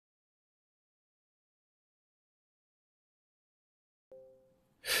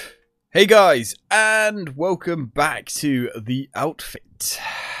Hey guys, and welcome back to the outfit.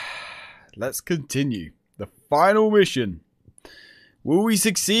 Let's continue. The final mission. Will we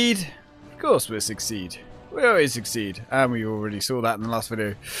succeed? Of course we'll succeed. We always succeed. And we already saw that in the last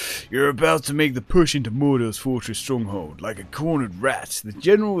video. You're about to make the push into Mordor's fortress stronghold. Like a cornered rat, the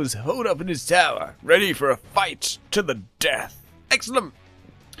general is holed up in his tower, ready for a fight to the death. Excellent.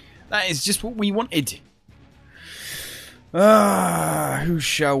 That is just what we wanted. Who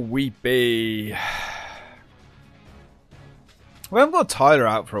shall we be? We haven't got Tyler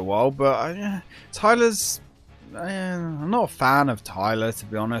out for a while, but Tyler's... I'm not a fan of Tyler, to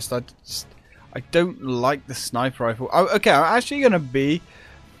be honest. I don't like the sniper rifle. Oh, okay, I'm actually going to be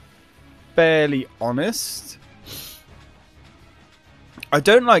fairly honest. I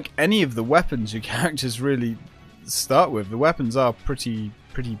don't like any of the weapons your characters really start with. The weapons are pretty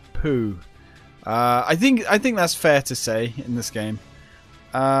poo. I think that's fair to say in this game.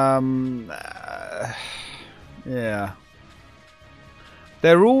 Yeah.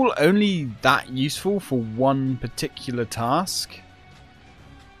 They're all only that useful for one particular task.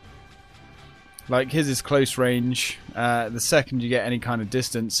 Like his is close range. The second you get any kind of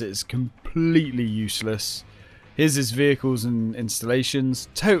distance, it's completely useless. His is vehicles and installations,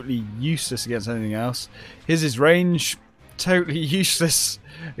 totally useless against anything else. His is range, totally useless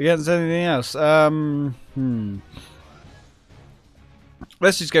against anything else.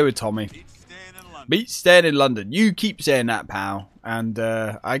 Let's just go with Tommy. Beat staying in London. You keep saying that, pal. And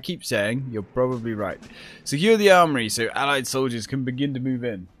I keep saying you're probably right. Secure the armory so allied soldiers can begin to move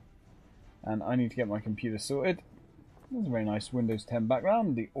in. And I need to get my computer sorted. There's a very nice Windows 10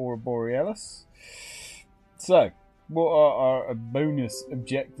 background. The Aurora Borealis. So, what are our bonus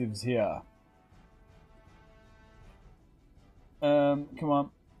objectives here? Come on.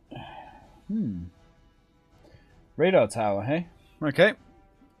 Radar tower, hey? Okay.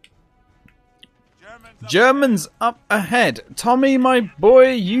 Germans up ahead. Tommy, my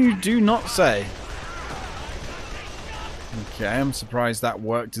boy, you do not say. Okay, I'm surprised that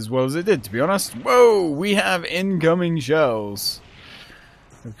worked as well as it did, to be honest. Whoa, we have incoming shells.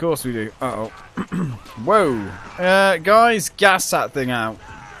 Of course we do. Uh-oh. Whoa. Guys, gas that thing out.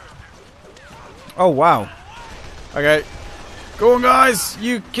 Oh, wow. Okay. Go on, guys.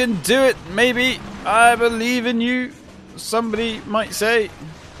 You can do it. Maybe. I believe in you. Somebody might say.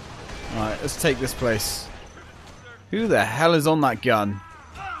 Alright, let's take this place. Who the hell is on that gun?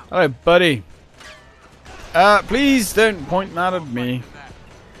 Hello, buddy. Please don't point that at me.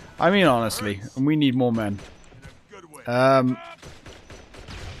 I mean, honestly. We need more men. There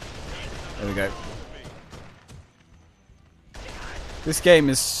we go. This game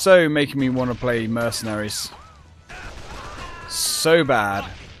is so making me want to play Mercenaries. So bad.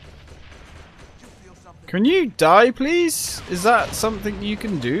 Can you die, please? Is that something you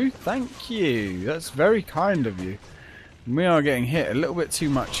can do? Thank you. That's very kind of you. We are getting hit a little bit too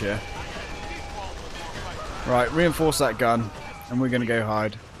much here. Right, reinforce that gun. And we're going to go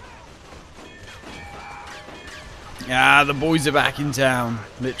hide. Ah, the boys are back in town.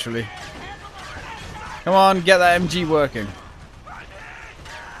 Literally. Come on, get that MG working.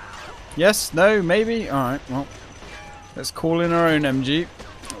 Yes? No? Maybe? Alright, well. Let's call in our own MG.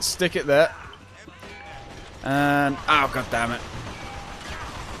 Let's stick it there. And... oh, god damn it.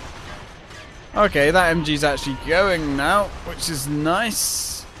 Okay, that MG's actually going now, which is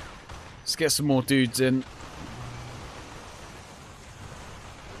nice. Let's get some more dudes in.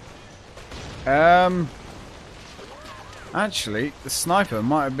 Actually, the sniper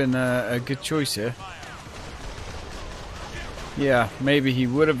might have been a good choice here. Yeah, maybe he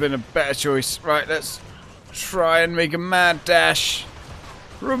would have been a better choice. Right, let's try and make a mad dash.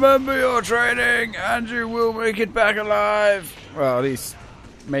 Remember your training, and you will make it back alive. Well, at least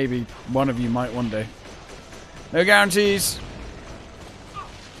maybe one of you might one day. No guarantees.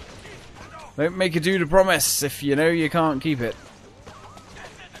 Don't make a dude a promise if you know you can't keep it.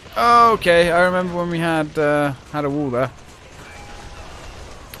 Okay, I remember when we had a wall there.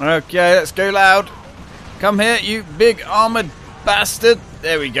 Okay, let's go loud. Come here, you big armoured bastard.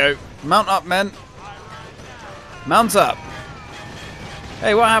 There we go. Mount up, men. Mount up.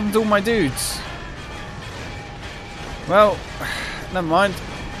 Hey, what happened to all my dudes? Well, never mind.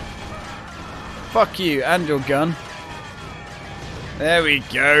 Fuck you and your gun. There we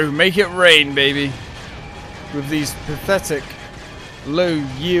go. Make it rain, baby. With these pathetic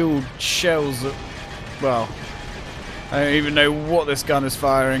low-yield shells that... well, I don't even know what this gun is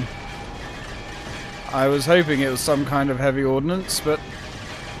firing. I was hoping it was some kind of heavy ordnance, but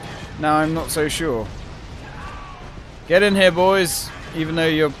now I'm not so sure. Get in here, boys. Even though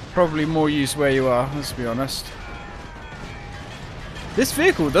you're probably more used where you are, let's be honest. This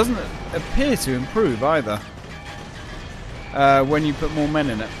vehicle doesn't appear to improve either when you put more men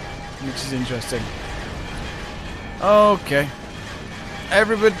in it, which is interesting. Okay.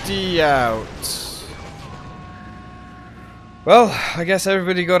 Everybody out. Well, I guess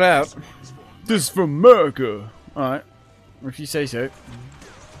everybody got out. This is for America. Alright, if you say so.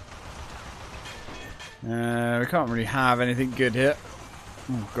 We can't really have anything good here.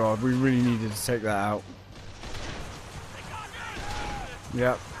 Oh god, we really needed to take that out.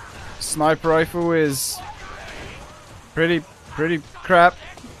 Yep. Sniper rifle is pretty crap.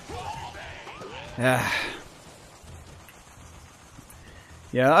 Yeah.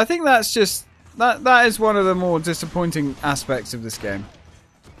 Yeah, I think that's just that is one of the more disappointing aspects of this game.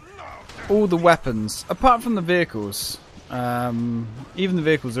 All the weapons, apart from the vehicles. Even the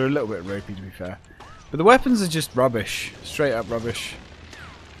vehicles are a little bit ropey, to be fair. But the weapons are just rubbish. Straight up rubbish.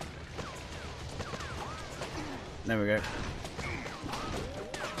 There we go.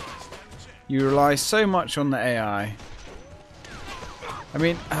 You rely so much on the AI. I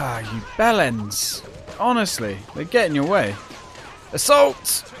mean, you bellends. Honestly, they get in your way.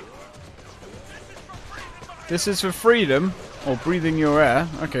 Assault! This is for freedom, or breathing your air.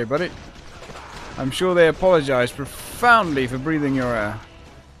 Okay, buddy. I'm sure they apologise profoundly for breathing your air.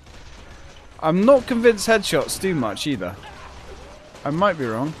 I'm not convinced headshots do much either. I might be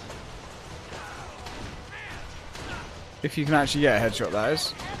wrong. If you can actually get a headshot, that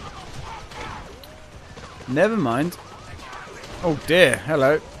is. Never mind. Oh dear.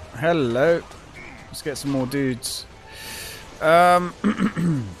 Hello. Hello. Let's get some more dudes. Oh,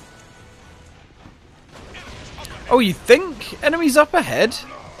 you think? Enemies up ahead?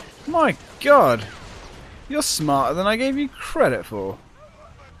 My god. You're smarter than I gave you credit for.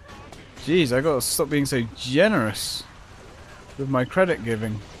 Jeez, I gotta stop being so generous with my credit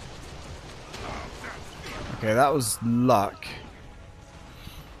giving. Okay, that was luck.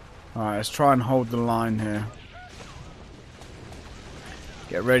 Alright, let's try and hold the line here.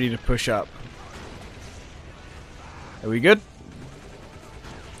 Get ready to push up. Are we good?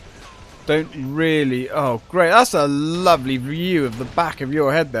 Don't really... Oh, great. That's a lovely view of the back of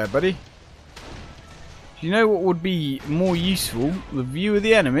your head there, buddy. Do you know what would be more useful? The view of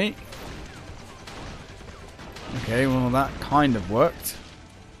the enemy. Okay, well, that kind of worked.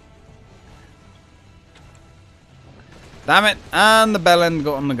 Damn it! And the bell end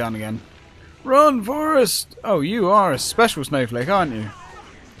got on the gun again. Run, Forrest! Oh, you are a special snowflake, aren't you?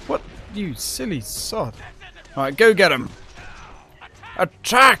 What? You silly sod. Alright, go get him.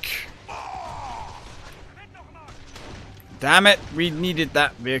 Attack! Damn it, we needed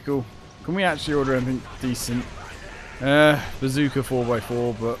that vehicle. Can we actually order anything decent? Bazooka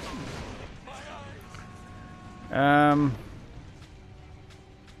 4x4, but...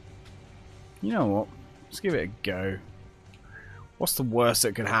 You know what? Let's give it a go. What's the worst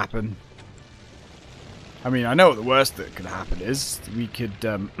that could happen? I mean, I know what the worst that could happen is. We could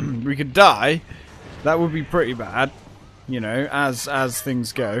we could die. That would be pretty bad, you know, as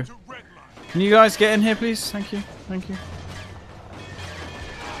things go. Can you guys get in here, please? Thank you. Thank you.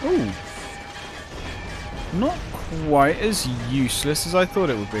 Ooh. Not quite as useless as I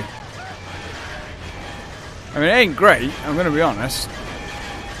thought it would be. I mean, it ain't great, I'm going to be honest.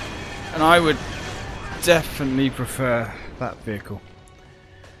 And I would definitely prefer that vehicle.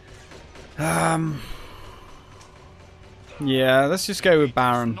 Yeah, let's just go with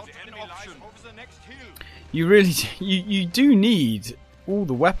Baron. You really, you do need all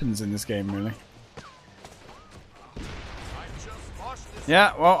the weapons in this game, really.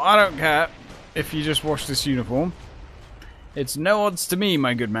 Yeah, well, I don't care if you just wash this uniform. It's no odds to me,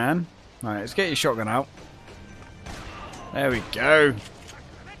 my good man. Alright, let's get your shotgun out. There we go.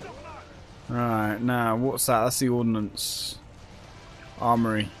 Right, now, what's that? That's the ordnance.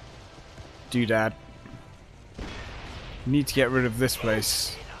 Armory. Doodad. Need to get rid of this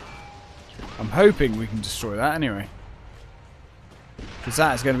place. I'm hoping we can destroy that anyway. Because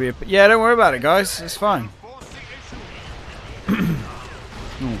that is going to be a... Yeah, don't worry about it, guys. It's fine.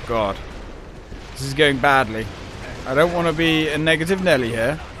 Oh, God. This is going badly. I don't want to be a negative Nelly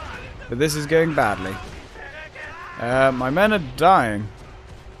here, but this is going badly. My men are dying.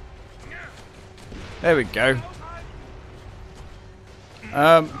 There we go.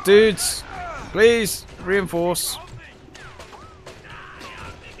 Dudes, please reinforce.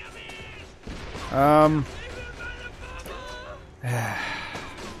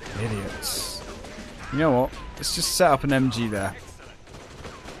 Idiots. You know what? Let's just set up an MG there.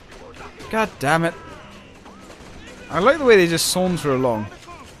 God damn it. I like the way they just saunter along.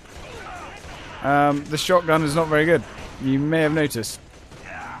 The shotgun is not very good. You may have noticed.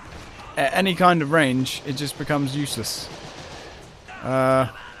 At any kind of range, it just becomes useless. And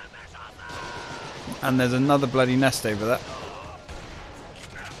there's another bloody nest over there.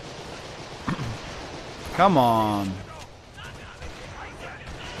 Come on.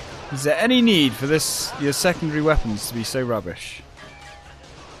 Is there any need for this, your secondary weapons to be so rubbish?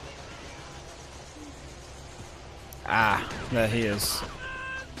 Ah, there he is.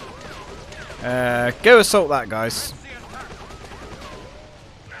 Go assault that, guys.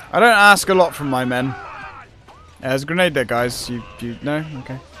 I don't ask a lot from my men. There's a grenade there, guys. You no?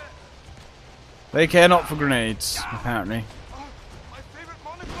 Okay. They care not for grenades, apparently.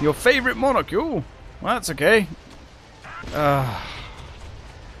 Your favourite monarch? Ooh, well, that's okay. I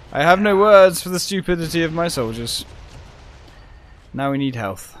have no words for the stupidity of my soldiers. Now we need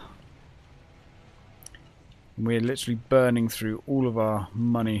health. We're literally burning through all of our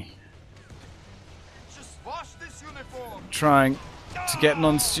money. Trying to get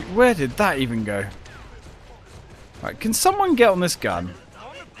non-stupid. Where did that even go? Right, can someone get on this gun?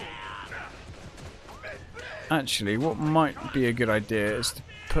 Actually, what might be a good idea is to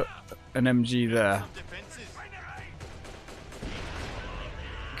put an MG there.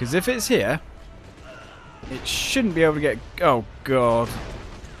 Because if it's here, it shouldn't be able to get... Oh, God.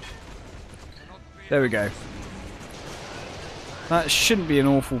 There we go. That shouldn't be an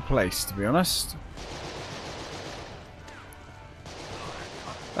awful place, to be honest.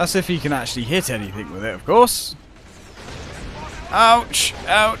 That's if he can actually hit anything with it, of course. Ouch,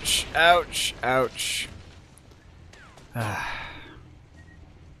 ouch, ouch, ouch.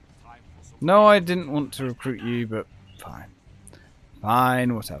 No, I didn't want to recruit you, but fine.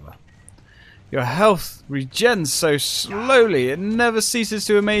 Fine, whatever. Your health regens so slowly. It never ceases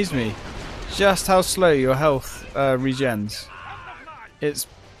to amaze me just how slow your health regens. It's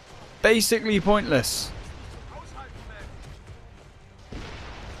basically pointless.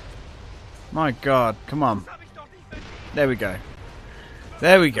 My God, come on. There we go.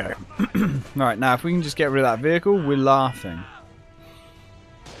 There we go. Right, now if we can just get rid of that vehicle, we're laughing.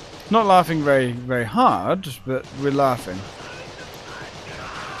 Not laughing very, very hard, but we're laughing.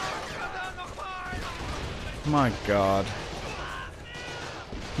 My God.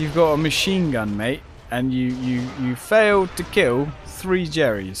 You've got a machine gun, mate, and you failed to kill 3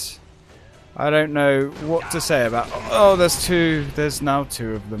 Jerrys. I don't know what to say about... Oh, there's 2. There's now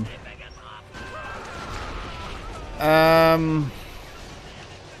 2 of them.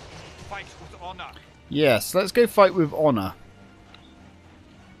 Yes, let's go fight with honor.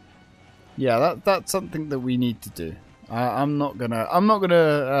 Yeah, that's something that we need to do. I'm not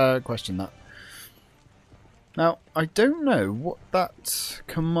gonna question that. Now, I don't know what that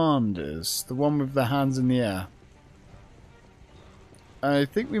command is. The one with the hands in the air. I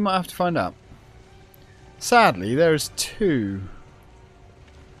think we might have to find out. Sadly, there's 2.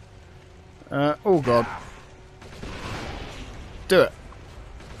 Oh God. Do it.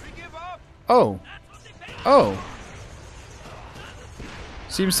 Oh. Oh.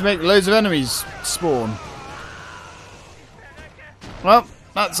 Seems to make loads of enemies spawn. Well,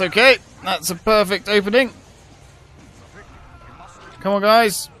 that's okay. That's a perfect opening. Come on,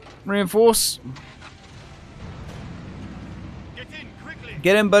 guys. Reinforce.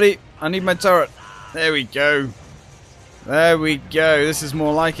 Get in, buddy. I need my turret. There we go. There we go. This is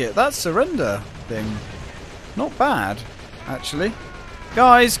more like it. That surrender thing. Not bad, actually.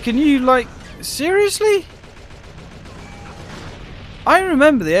 Guys, can you, like... Seriously? I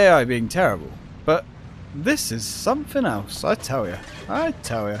remember the AI being terrible, but this is something else, I tell you. I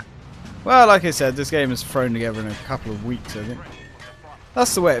tell you. Well, like I said, this game is thrown together in a couple of weeks, I think.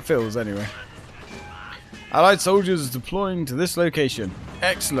 That's the way it feels, anyway. Allied soldiers deploying to this location.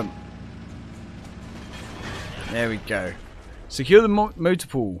 Excellent. There we go. Secure the motor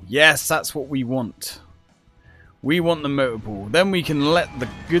pool. Yes, that's what we want. We want the motor pool. Then we can let the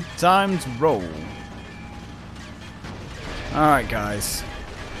good times roll. Alright, guys.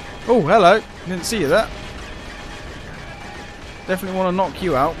 Oh, hello. Didn't see you there. Definitely want to knock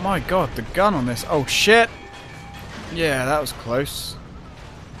you out. My God, the gun on this. Oh, shit. Yeah, that was close.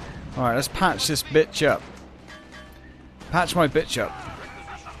 Alright, let's patch this bitch up. Patch my bitch up.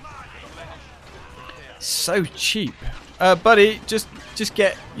 So cheap. Buddy, just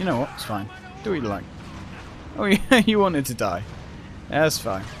get... You know what? It's fine. Do what you like. Oh, yeah, you wanted to die. Yeah, that's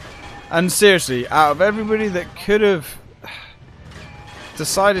fine. And seriously, out of everybody that could have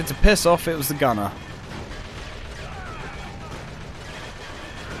decided to piss off, it was the gunner.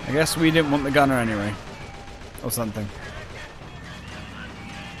 I guess we didn't want the gunner anyway. Or something.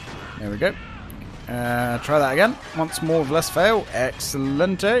 There we go. Try that again. Once more with less fail.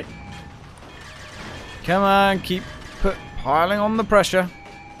 Excellente. Come on, keep piling on the pressure.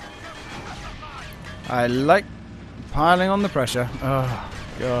 I like Piling on the pressure. Oh,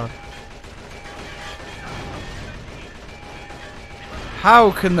 God.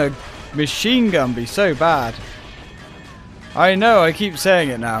 How can the machine gun be so bad? I know, I keep saying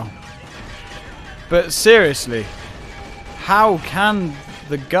it now. But seriously, how can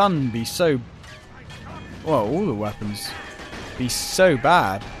the gun be so... Well, all the weapons be so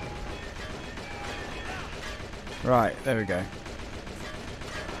bad? Right, there we go.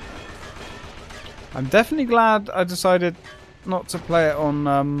 I'm definitely glad I decided not to play it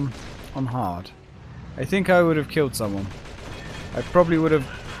on hard. I think I would have killed someone. I probably would have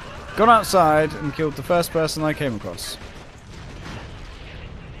gone outside and killed the first person I came across.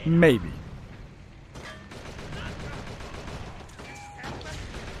 Maybe.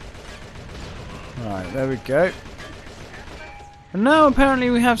 Right, there we go. And now apparently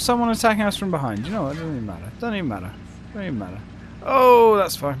we have someone attacking us from behind. You know what? It doesn't even matter. Doesn't even matter. Doesn't even matter. Oh,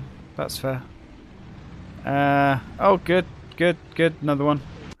 that's fine. That's fair. Oh, good. Good, good. Another one.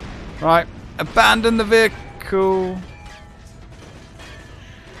 Right. Abandon the vehicle.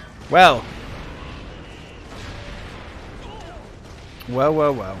 Well. Well,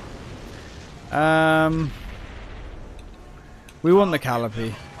 well, well. We want the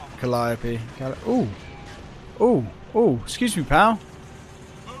Calliope. Ooh. Ooh. Ooh. Excuse me, pal.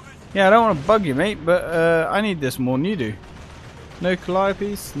 Yeah, I don't want to bug you, mate, but I need this more than you do. No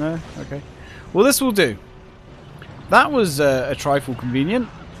Calliopes? No? Okay. Well, this will do. That was a trifle convenient.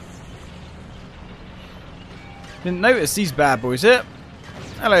 Didn't notice these bad boys here.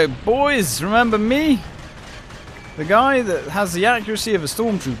 Hello, boys. Remember me? The guy that has the accuracy of a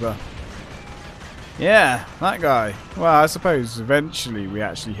stormtrooper. Yeah, that guy. Well, I suppose eventually we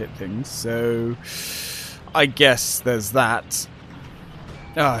actually hit things, so I guess there's that.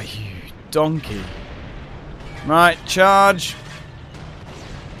 Ah, oh, you donkey. Right, charge.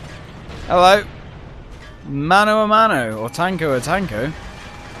 Hello. Mano a mano, or tanko a tanko.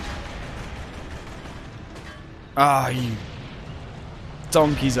 Ah, you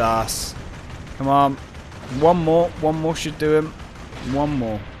donkey's ass. Come on. One more should do him. One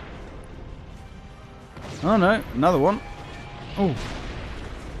more. Oh no, another one. Oh.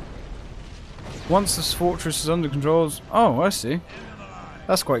 Once this fortress is under control. Oh, I see.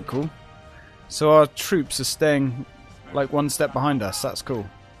 That's quite cool. So our troops are staying like one step behind us. That's cool.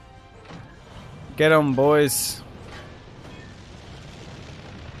 Get on, boys.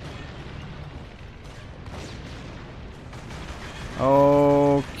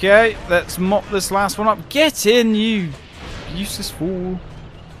 Okay, let's mop this last one up. Get in, you useless fool.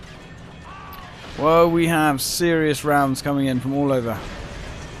 Well, we have serious rounds coming in from all over.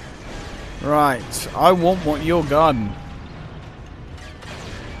 Right, I want what you're guarding.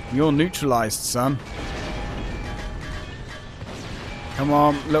 You're neutralized, son. Come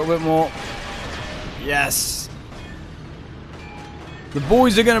on, a little bit more. Yes. The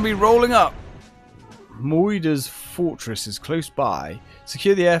boys are going to be rolling up. Moida's fortress is close by.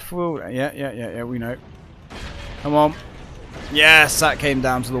 Secure the airfield. Yeah, we know. Come on. Yes, that came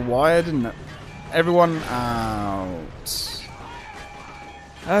down to the wire, didn't it? Everyone out.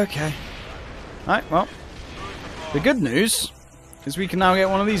 Okay. Alright, well. The good news is we can now get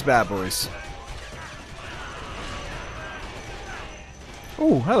one of these bad boys.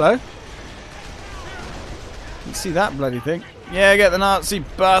 Oh, hello. You see that bloody thing? Yeah, get the Nazi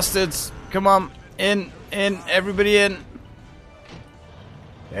bastards. Come on. In, everybody in.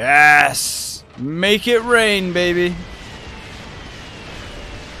 Yes! Make it rain, baby.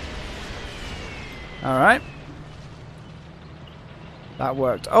 Alright. That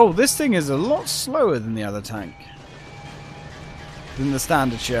worked. Oh, this thing is a lot slower than the other tank. Than the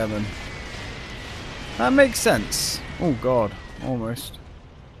standard Sherman. That makes sense. Oh god, almost.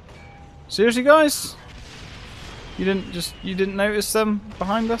 Seriously, guys? You didn't notice them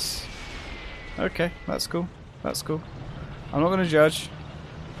behind us? Okay, that's cool. That's cool. I'm not going to judge.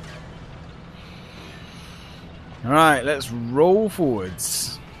 Alright, let's roll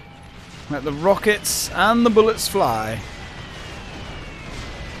forwards. Let the rockets and the bullets fly.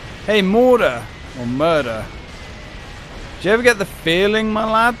 Hey, Mortar. Or Murder. Do you ever get the feeling, my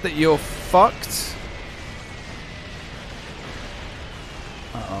lad, that you're fucked?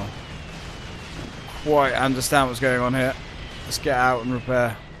 Uh-oh. Quite understand what's going on here. Let's get out and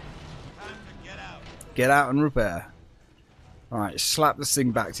repair. Get out and repair. Alright, slap this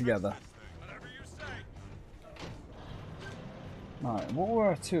thing back together. Alright, what were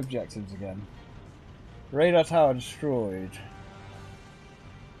our two objectives again? Radar tower destroyed.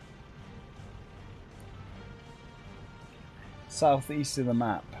 Southeast of the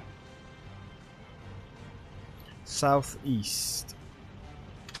map. Southeast.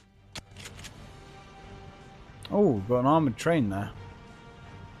 Oh, we've got an armoured train there.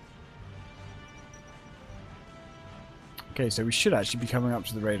 Okay, so we should actually be coming up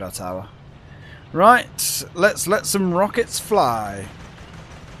to the radar tower. Right, let's let some rockets fly.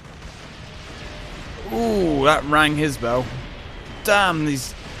 Ooh, that rang his bell. Damn,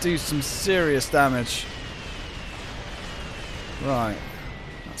 these do some serious damage. Right,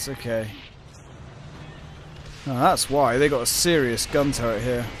 that's okay. Oh, that's why they got a serious gun turret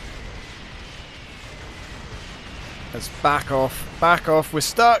here. Let's back off. Back off. We're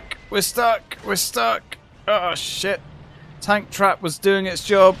stuck. We're stuck. We're stuck. Oh, shit. Tank trap was doing its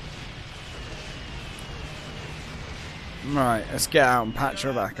job. Right, let's get out and patch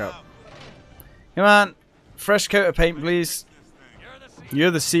her back up. Come on. Fresh coat of paint, please.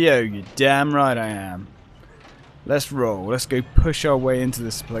 You're the CO. You damn right I am. Let's roll. Let's go push our way into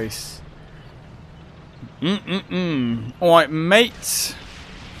this place. Alright, mate.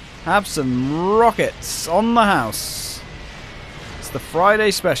 Have some rockets on the house. It's the Friday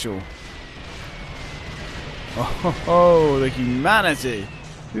special. Oh, the humanity.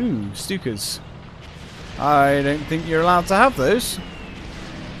 Ooh, Stukas. I don't think you're allowed to have those.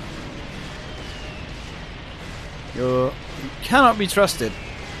 You cannot be trusted.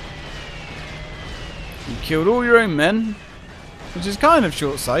 You killed all your own men, which is kind of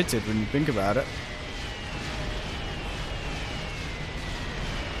short-sighted when you think about it.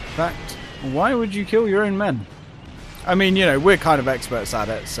 In fact, why would you kill your own men? I mean, you know, we're kind of experts at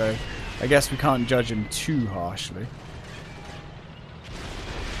it, so I guess we can't judge him too harshly.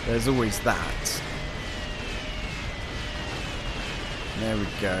 There's always that. There we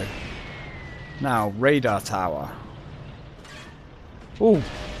go. Now, radar tower. Oh,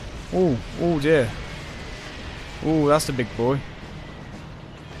 oh, oh dear. Oh, that's a big boy.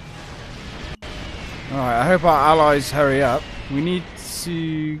 Alright, I hope our allies hurry up. We need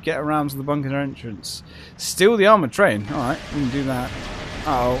to get around to the bunker entrance. Steal the armored train. Alright, we can do that.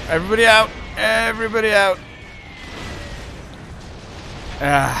 Uh-oh, everybody out! Everybody out!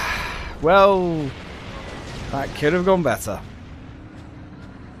 Well, that could have gone better.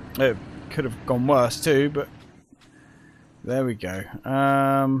 It could have gone worse too, but there we go.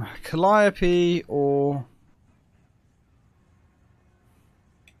 Calliope or...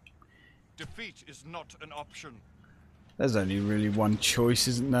 Defeat is not an option. There's only really one choice,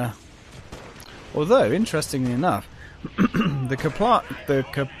 isn't there? Although, interestingly enough, the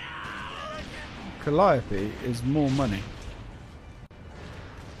Calliope is more money.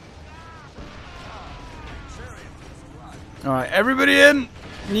 Alright, everybody in!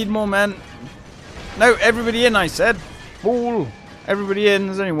 Need more men. No, everybody in, I said. Fool! Everybody in.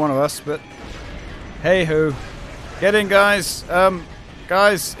 There's only one of us, but... Hey ho. Get in, guys.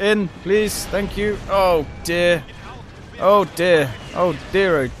 Guys, in, please. Thank you. Oh, dear. Oh, dear. Oh,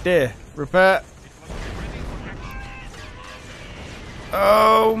 dear, oh, dear. Repair.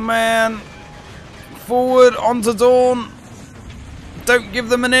 Oh, man. Forward, onto Dawn. Don't give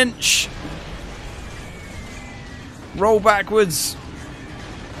them an inch. Roll backwards.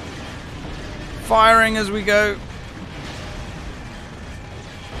 Firing as we go.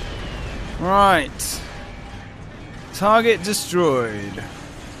 Right. Target destroyed.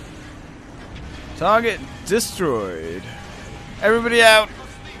 Target destroyed. Everybody out.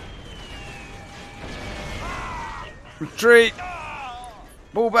 Retreat.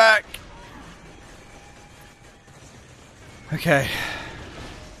 Pull back. Okay.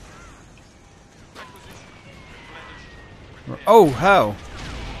 Oh, hell.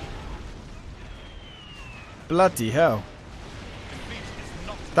 Bloody hell.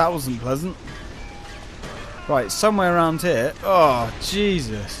 That wasn't pleasant. Right, somewhere around here. Oh,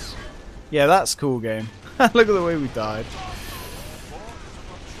 Jesus. Yeah, that's a cool game. Look at the way we died.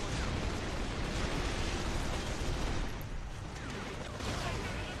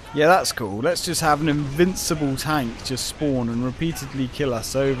 Yeah, that's cool. Let's just have an invincible tank just spawn and repeatedly kill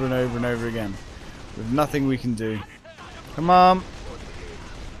us over and over and over again. With nothing we can do. Come on.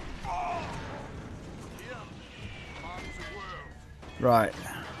 Right.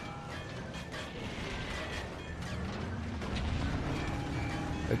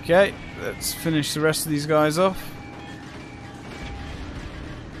 Okay, let's finish the rest of these guys off.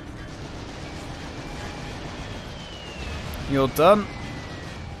 You're done.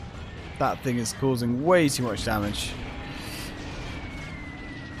 That thing is causing way too much damage.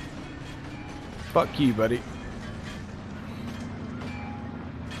 Fuck you, buddy.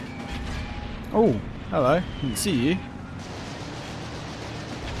 Oh, hello. Didn't see you.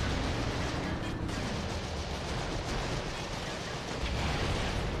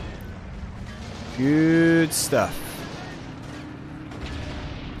 Good stuff.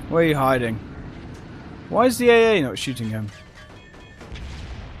 Where are you hiding? Why is the AA not shooting him?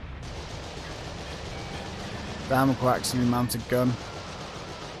 Damn, coaxially mounted gun.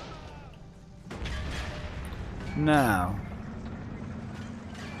 Now,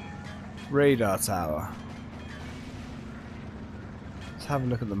 radar tower. Let's have a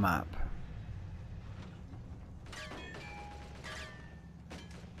look at the map.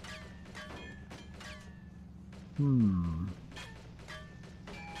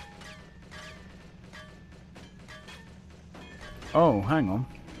 Oh, hang on.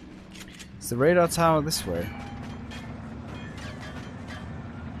 Is the radar tower this way?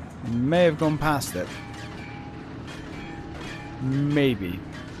 I may have gone past it. Maybe.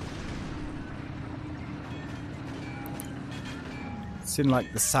 It's in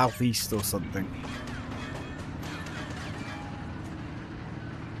like the southeast or something.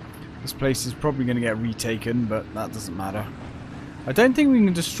 This place is probably going to get retaken, but that doesn't matter. I don't think we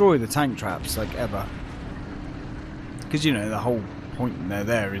can destroy the tank traps, like, ever. Because, you know, the whole point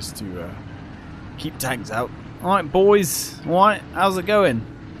there is to keep tanks out. Alright, boys. Alright, how's it going?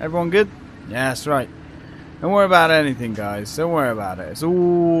 Everyone good? Yeah, that's right. Don't worry about anything, guys. Don't worry about it. It's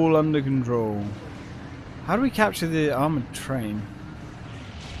all under control. How do we capture the armored train?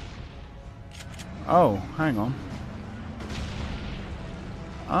 Oh, hang on.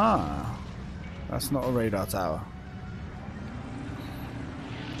 Ah, that's not a radar tower.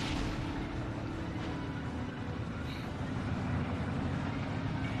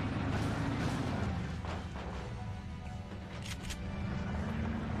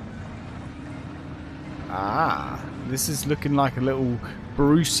 Ah, this is looking like a little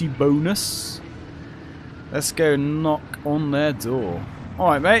Brucey bonus. Let's go knock on their door.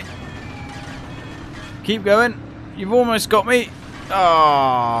 Alright, mate. Keep going. You've almost got me.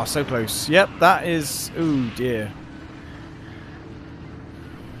 Ah, so close. Yep, that is... Oh, dear.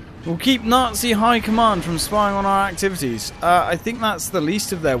 We'll keep Nazi High Command from spying on our activities. I think that's the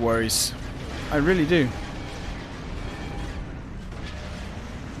least of their worries. I really do.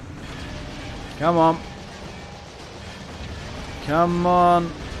 Come on. Come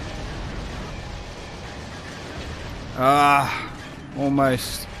on. Ah,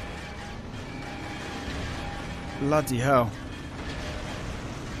 almost. Bloody hell.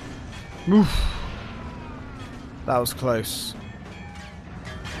 Oof. That was close.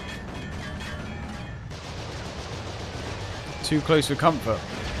 Too close for comfort.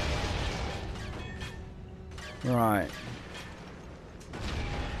 Right.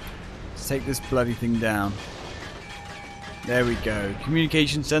 Let's take this bloody thing down. There we go.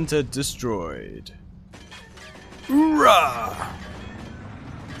 Communication center destroyed. Hoorah!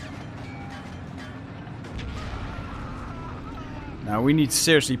 Now we need to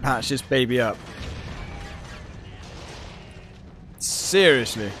seriously patch this baby up.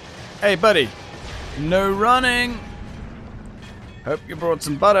 Seriously. Hey buddy, no running. Hope you brought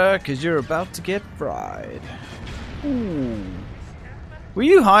some butter, because you're about to get fried. Ooh. Were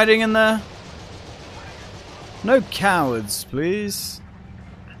you hiding in there? No cowards, please.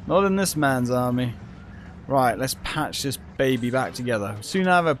 Not in this man's army. Right, let's patch this baby back together. Soon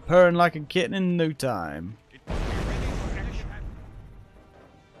have her purring like a kitten in no time.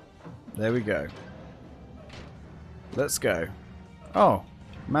 There we go. Let's go. Oh,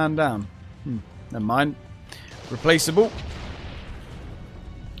 man down. Never mind. Replaceable.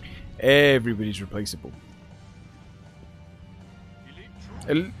 Everybody's replaceable.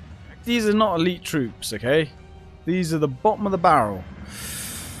 These are not elite troops, okay? These are the bottom of the barrel.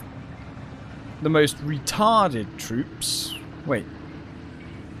 The most retarded troops. Wait.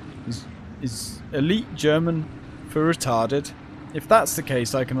 Is elite German for retarded? If that's the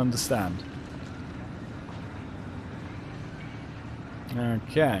case, I can understand.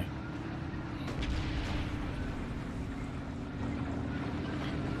 Okay.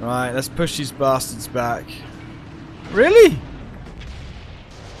 Right, let's push these bastards back. Really?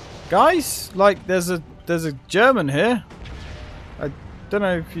 Guys, like there's a German here. I don't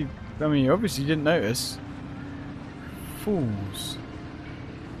know if you... I mean, you obviously didn't notice. Fools.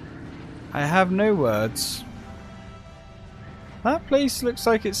 I have no words. That place looks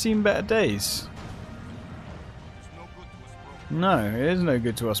like it's seen better days. No, it is no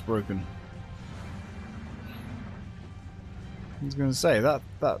good to us broken. I was going to say, that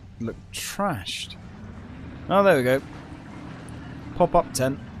looked trashed. Oh, there we go. Pop-up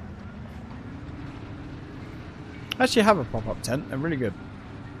tent. Actually, I have a pop-up tent. They're really good.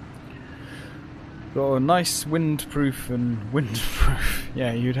 Got a nice windproof and windproof.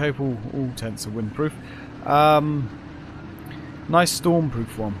 Yeah, you'd hope all tents are windproof. Nice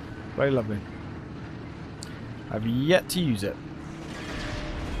stormproof one. Very lovely. I've yet to use it.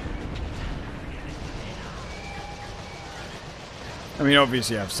 I mean,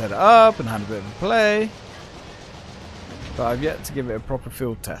 obviously I've set it up and had a bit of a play, but I've yet to give it a proper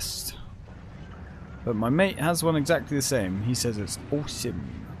field test. But my mate has one exactly the same. He says it's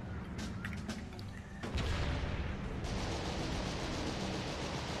awesome.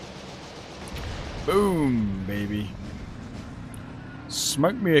 Boom, baby.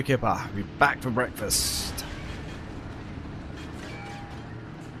 Smoke me a kipper. Be back for breakfast.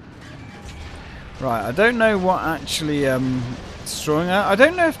 Right, I don't know what actually destroying that. I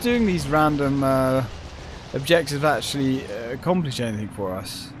don't know if doing these random objectives actually accomplish anything for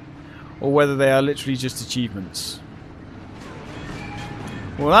us, or whether they are literally just achievements.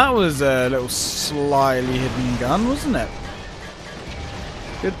 Well, that was a little slyly hidden gun, wasn't it?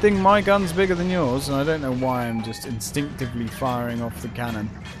 Good thing my gun's bigger than yours, and I don't know why I'm just instinctively firing off the cannon.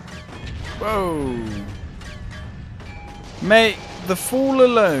 Whoa! Mate, the fall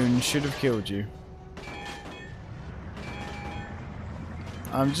alone should have killed you.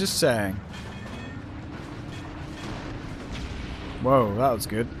 I'm just saying. Whoa, that was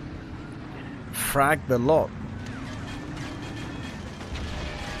good. Frag the lot.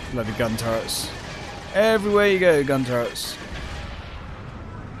 Bloody gun turrets. Everywhere you go, gun turrets.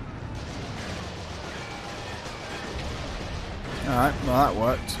 Alright, well that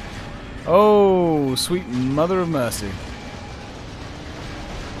worked. Oh, sweet mother of mercy.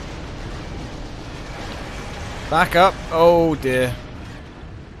 Back up. Oh dear.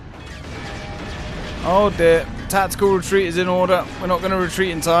 Oh dear. Tactical retreat is in order. We're not going to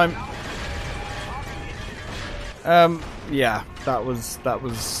retreat in time. Yeah, that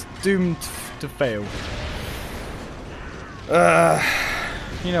was doomed to fail.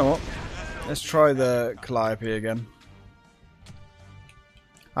 You know what? Let's try the Calliope again.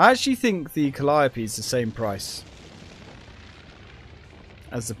 I actually think the Calliope is the same price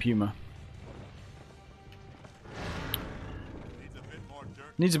as the Puma.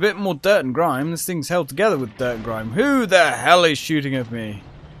 Needs a bit more dirt and grime. This thing's held together with dirt and grime. Who the hell is shooting at me?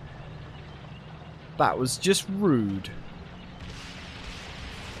 That was just rude.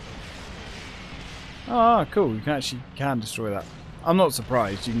 Ah, cool. You can destroy that. I'm not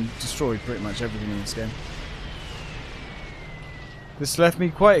surprised. You can destroy pretty much everything in this game. This left me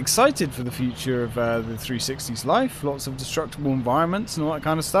quite excited for the future of the 360's life. Lots of destructible environments and all that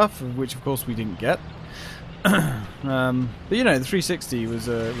kind of stuff, which of course we didn't get. But you know, the 360 was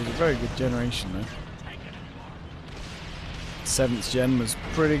a very good generation though. 7th gen was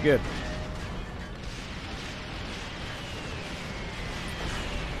pretty good.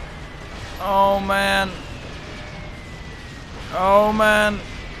 Oh man. Oh man.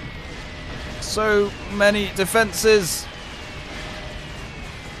 So many defenses.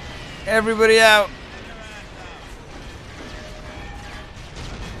 Everybody out.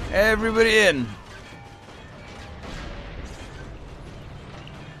 Everybody in.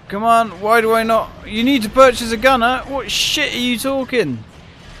 Come on, why do I not? You need to purchase a gunner? What shit are you talking?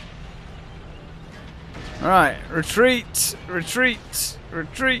 Alright, retreat, retreat,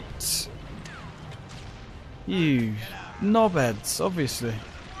 retreat. You knobheads, obviously.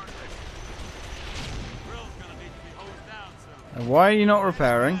 And why are you not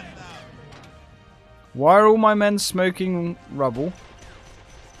repairing? Why are all my men smoking rubble?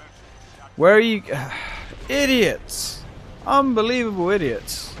 Where are you? Idiots! Unbelievable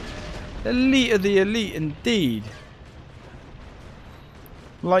idiots. Elite of the elite indeed.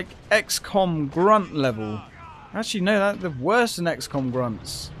 Like XCOM grunt level. Actually no, they're worse than XCOM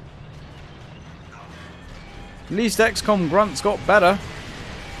grunts. At least XCOM grunts got better.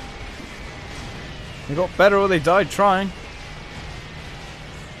 They got better or they died trying.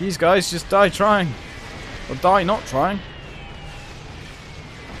 These guys just die trying. Or die not trying.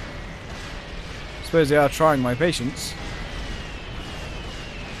 I suppose they are trying my patience.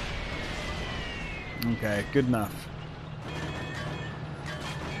 Okay, good enough.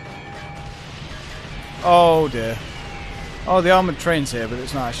 Oh dear. Oh, the armoured train's here, but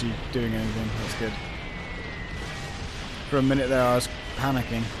it's not actually doing anything. That's good. For a minute there I was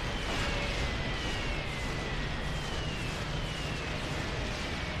panicking.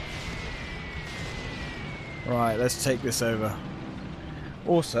 Right, let's take this over.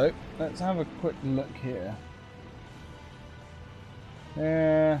 Also, let's have a quick look here.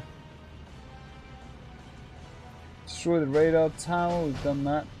 Destroy the radar tower, we've done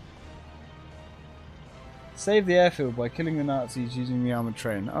that. Save the airfield by killing the Nazis using the armoured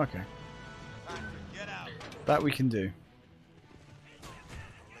train. Okay. That we can do.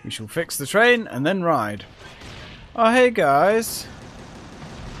 We shall fix the train and then ride. Oh hey guys.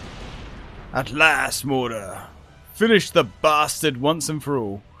 At last, Mortar. Finish the bastard once and for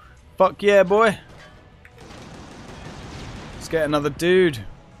all. Fuck yeah, boy. Let's get another dude.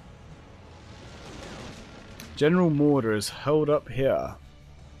 General Mortar is held up here.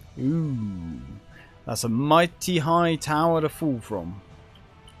 Ooh. That's a mighty high tower to fall from.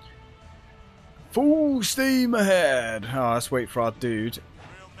 Full steam ahead. Oh, let's wait for our dude.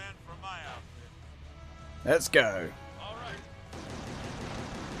 Let's go.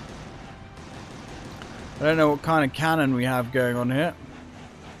 I don't know what kind of cannon we have going on here.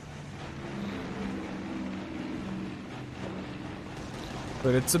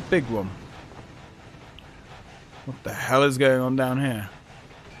 But it's a big one. What the hell is going on down here?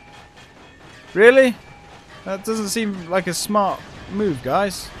 Really? That doesn't seem like a smart move,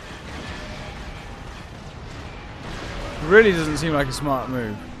 guys. It really doesn't seem like a smart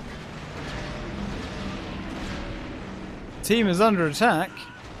move. Team is under attack.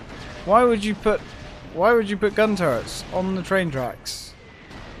 Why would you put gun turrets on the train tracks?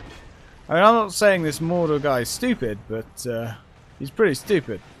 I mean, I'm not saying this mortar guy's stupid, but he's pretty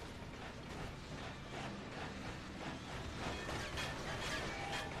stupid.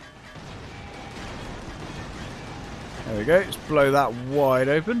 There we go. Just blow that wide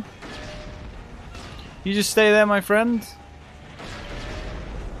open. You just stay there, my friend.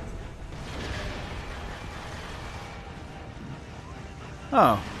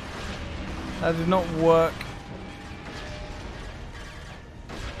 Oh. That did not work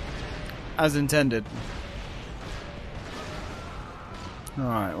as intended.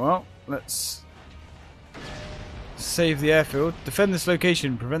 Alright, well, let's save the airfield. Defend this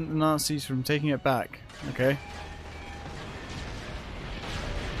location. Prevent the Nazis from taking it back. Okay.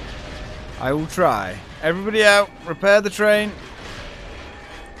 I will try. Everybody out. Repair the train.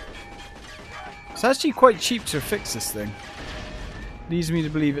 It's actually quite cheap to fix this thing. Leads me to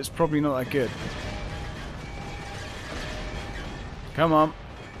believe it's probably not that good. Come on.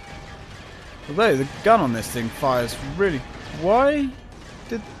 Although the gun on this thing fires really... Why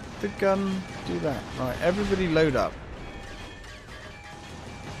did the gun do that? Right, everybody load up.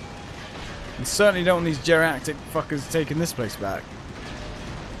 And certainly don't want these geriatric fuckers taking this place back.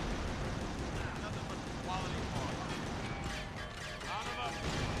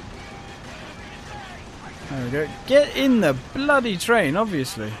 There we go. Get in the bloody train,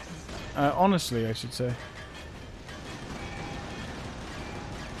 obviously. Honestly, I should say.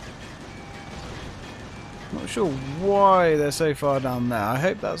 Not sure why they're so far down there. I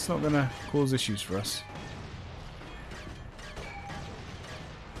hope that's not going to cause issues for us.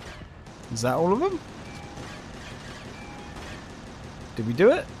 Is that all of them? Did we do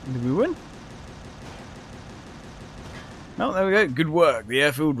it? Did we win? Oh, there we go. Good work. The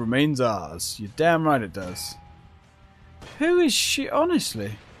airfield remains ours. You're damn right it does. Who is she?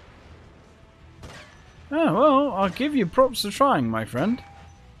 Honestly. Oh, well, I'll give you props for trying, my friend.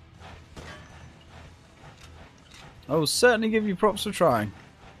 I will certainly give you props for trying.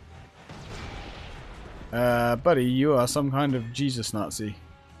 Buddy, you are some kind of Jesus Nazi.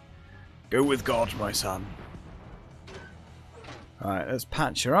 Go with God, my son. Alright, let's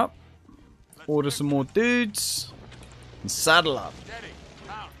patch her up. Order some more dudes. And saddle up.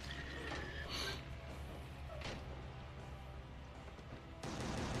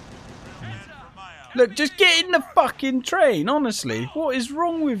 Look, just get in the fucking train, honestly. What is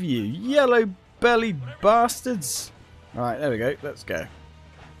wrong with you, yellow-bellied bastards? Alright, there we go. Let's go.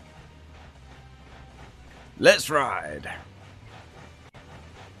 Let's ride.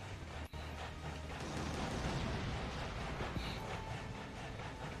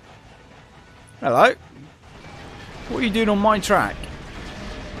 Hello. What are you doing on my track?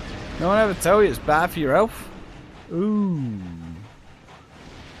 No one ever tell you it's bad for your health? Ooh.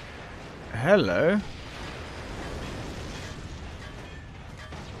 Hello.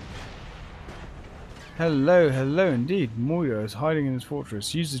 Hello, hello indeed. Moyo is hiding in his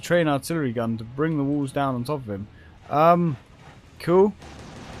fortress. Use the train artillery gun to bring the walls down on top of him. Cool.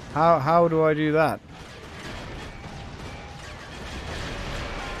 How do I do that?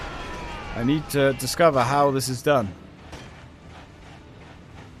 I need to discover how this is done.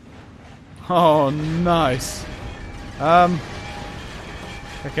 Oh, nice.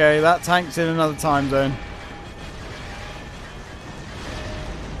 Okay, that tank's in another time zone.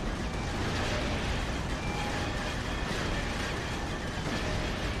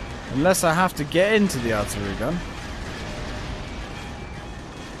 Unless I have to get into the artillery gun.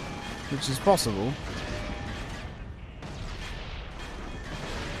 Which is possible.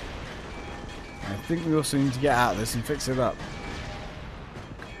 I think we also need to get out of this and fix it up.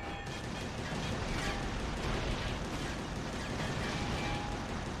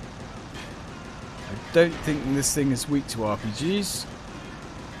 I don't think this thing is weak to RPGs.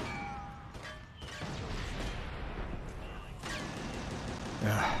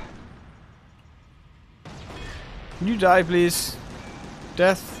 Can you die, please?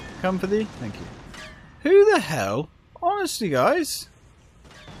 Death, come for thee? Thank you. Who the hell? Honestly, guys.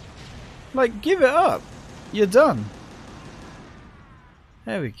 Like, give it up. You're done.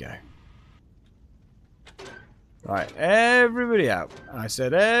 There we go. Right, everybody out. I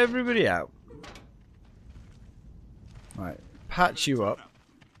said everybody out. Right, patch you up.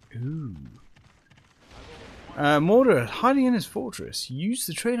 Ooh. Mordor hiding in his fortress. Use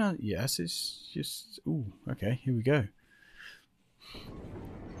the train on. Yes, it's just. Ooh, okay, here we go.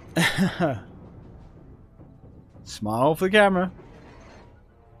 Smile for the camera.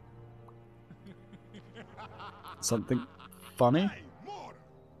 Something funny. Hey, Mordor,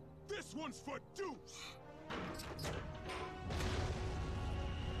 this one's for Deuce.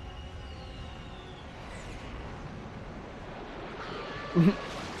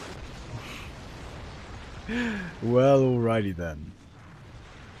 Well, alrighty then.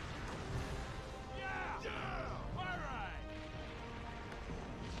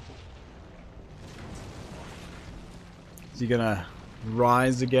 Is he gonna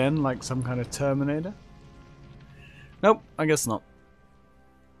rise again like some kind of Terminator? Nope, I guess not.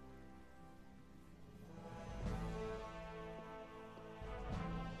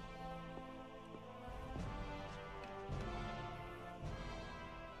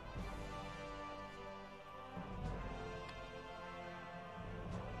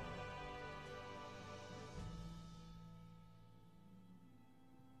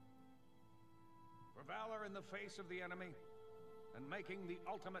 For valor in the face of the enemy and making the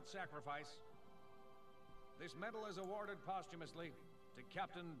ultimate sacrifice, this medal is awarded posthumously to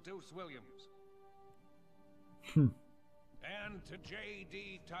Captain Deuce Williams. And to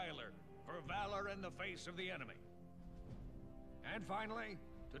J.D. Tyler for valor in the face of the enemy. And finally,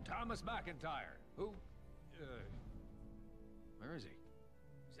 to Thomas McIntyre, who... where is he?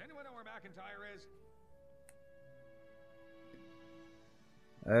 Does anyone know where McIntyre is?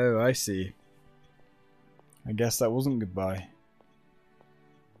 Oh, I see. I guess that wasn't goodbye.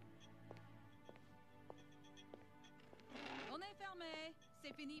 On est fermé.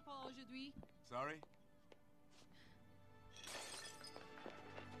 C'est fini pour aujourd'hui. Sorry?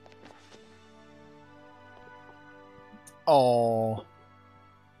 Oh.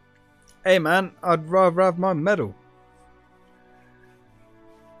 Hey man, I'd rather have my medal.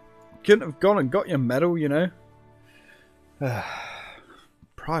 Couldn't have gone and got your medal, you know.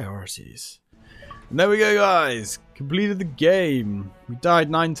 Priorities. And there we go, guys. Completed the game. We died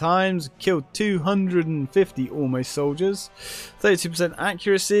 9 times, killed 250 almost soldiers, 32%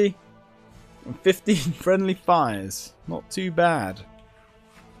 accuracy, and 15 friendly fires. Not too bad.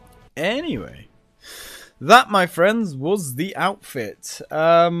 Anyway, that, my friends, was the outfit.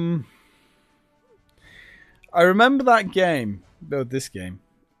 I remember that game, this game,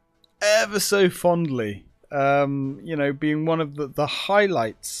 ever so fondly. You know, being one of the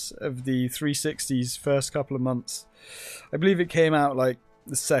highlights of the 360's first couple of months. I believe it came out like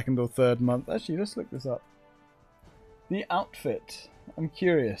the 2nd or 3rd month. Actually, let's look this up. The outfit. I'm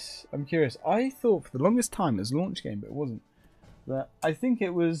curious. I thought for the longest time it was a launch game, but it wasn't. But I think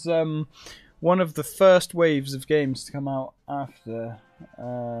it was one of the first waves of games to come out after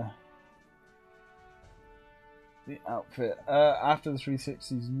the outfit. After the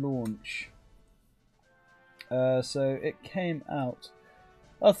 360's launch. So it came out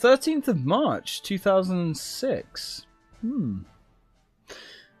 13th of March 2006.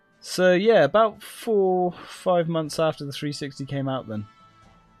 So yeah, about 4-5 months after the 360 came out then.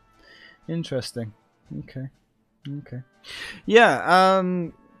 Interesting. Okay. Yeah,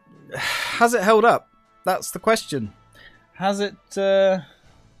 has it held up? That's the question. Has it stood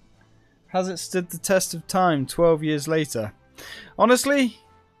the test of time 12 years later? Honestly,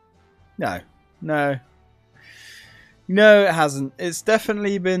 no. No, it hasn't. It's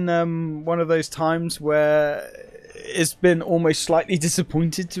definitely been one of those times where it's been almost slightly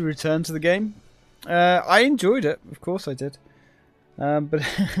disappointed to return to the game. I enjoyed it, of course I did. But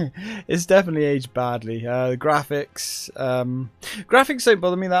it's definitely aged badly. The graphics don't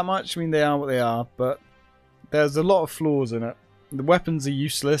bother me that much. I mean, they are what they are, but there's a lot of flaws in it. The weapons are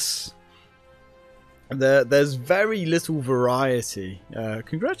useless. There's very little variety.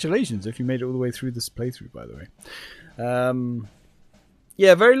 Congratulations if you made it all the way through this playthrough, by the way.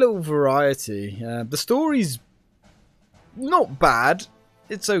 Yeah, very little variety. The story's not bad.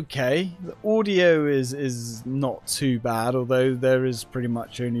 It's okay. The audio is not too bad, although there is pretty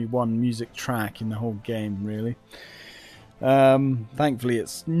much only one music track in the whole game, really. Thankfully,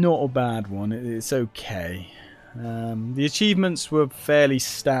 it's not a bad one. It's okay. The achievements were fairly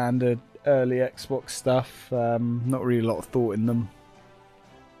standard early Xbox stuff. Not really a lot of thought in them.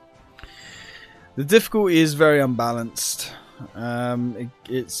 The difficulty is very unbalanced.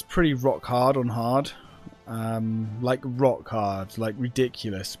 It's pretty rock hard on hard. Like rock hard, like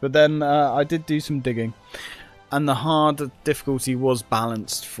ridiculous. But then I did do some digging, and the hard difficulty was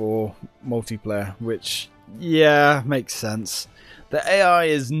balanced for multiplayer, which, yeah, makes sense. The AI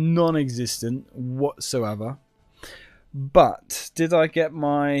is non-existent whatsoever. But did I get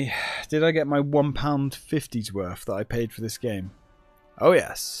my £1.50's worth that I paid for this game? Oh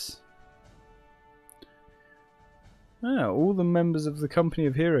yes. Oh, all the members of the Company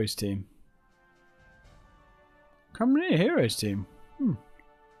of Heroes team. Company of Heroes team.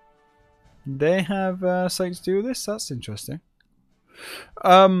 They have something to do with this? That's interesting.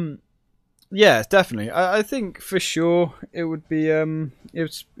 Yeah, definitely. I think for sure it would be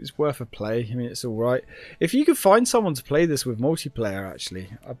it's worth a play. I mean, it's all right. If you could find someone to play this with multiplayer, actually,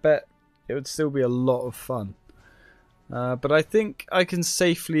 I bet it would still be a lot of fun. But I think I can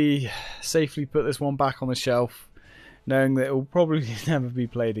safely put this one back on the shelf, knowing that it will probably never be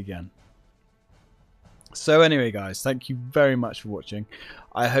played again. So anyway, guys, thank you very much for watching.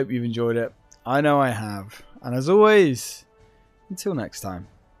 I hope you've enjoyed it. I know I have. And as always, until next time.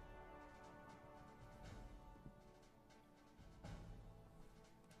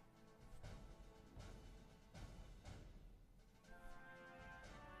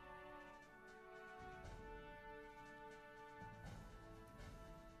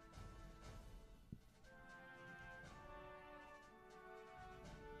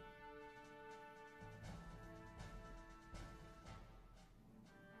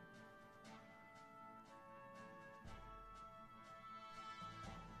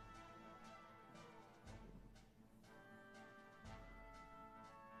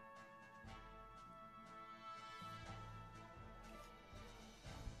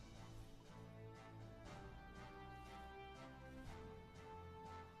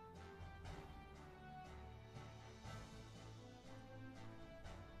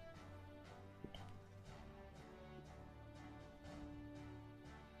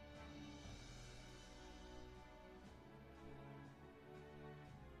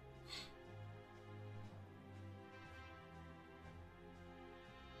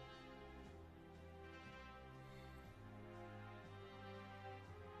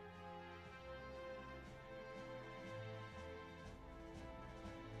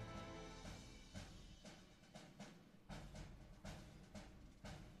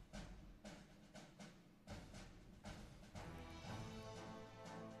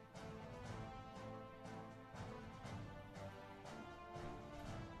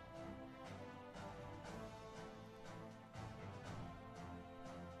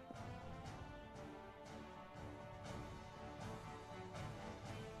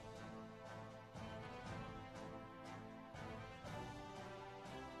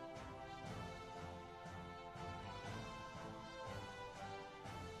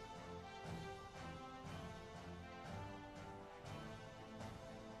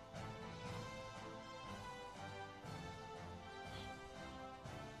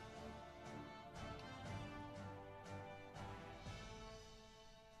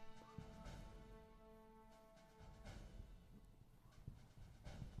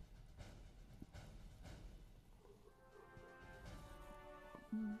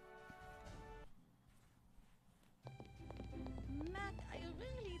 Matt, I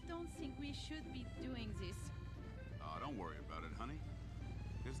really don't think we should be doing this. Oh, don't worry about it, honey.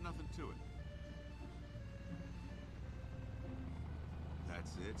 There's nothing to it.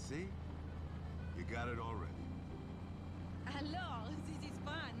 That's it, see? You got it already. Alors, this is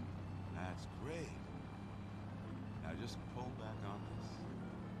fun. That's great. Now just pull back on this.